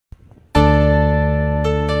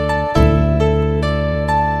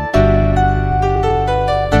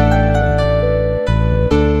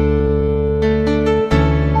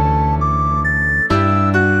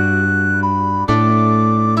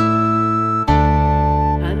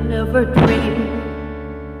ever dream,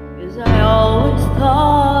 'cause I always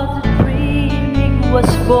thought that dreaming was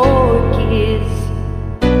for kids,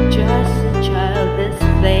 just a childish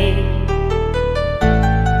play.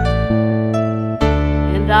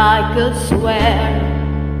 And I could swear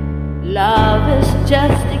love is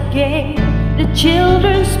just a game the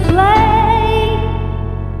children's play,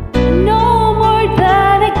 no more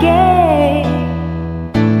than a game.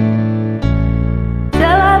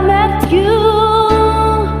 Till I met you,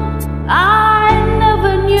 I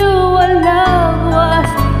never knew what love was.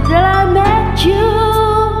 Till I met you,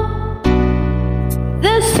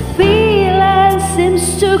 this feeling seems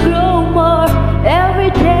to grow more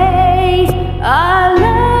every day. I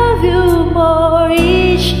love you more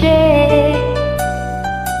each day.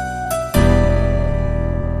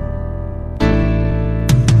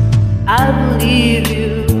 I believe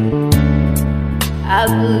you, I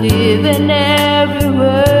believe in every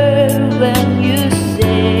word when you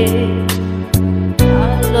say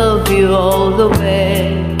I love you all the way.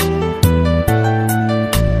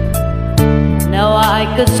 Now I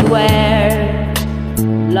could swear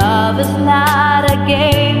love is not a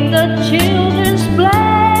game that you